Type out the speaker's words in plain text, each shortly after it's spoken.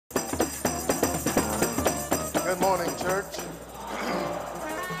Good morning, church.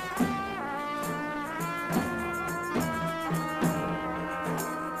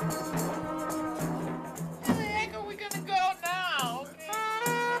 Where the heck are we gonna go now?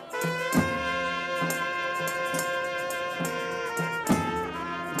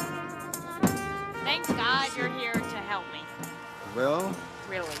 Thanks God you're here to help me. Well,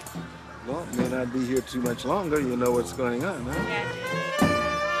 Really. well, may not be here too much longer. You know what's going on, huh? Yeah,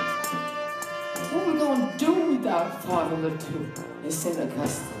 What we gonna do without Father Latour in St.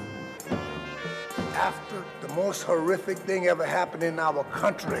 Augustine? After the most horrific thing ever happened in our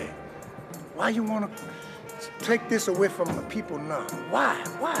country, why you want to take this away from the people now? Why?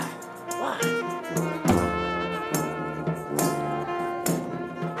 Why?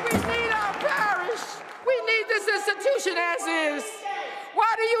 We need our parish. We need this institution as is.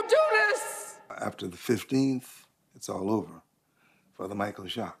 Why do you do this? After the 15th, it's all over. Father Michael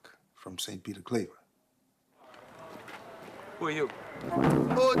Jacques from St. Peter Claver. Who are you?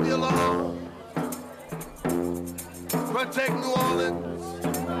 Oh, dear Lord, protect New Orleans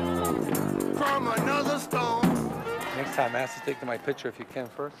from another storm. Next time, ask to take my picture if you can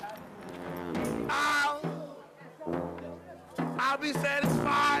first. I'll be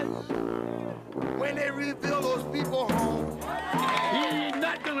satisfied when they rebuild those people home. He's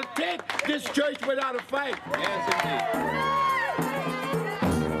not gonna take this church without a fight. Yes, indeed.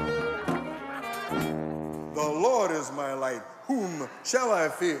 The Lord is my light. Whom shall I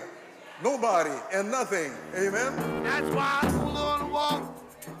fear? Nobody and nothing. Amen? That's why I'm gonna walk.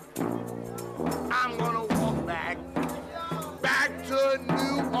 I'm gonna walk back to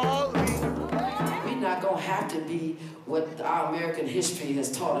New Orleans. We're not gonna have to be what our American history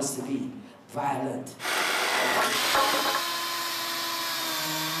has taught us to be, violent.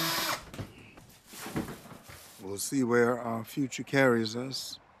 We'll see where our future carries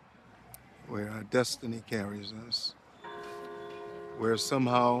us, where our destiny carries us, where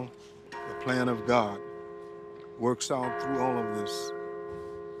somehow the plan of God works out through all of this.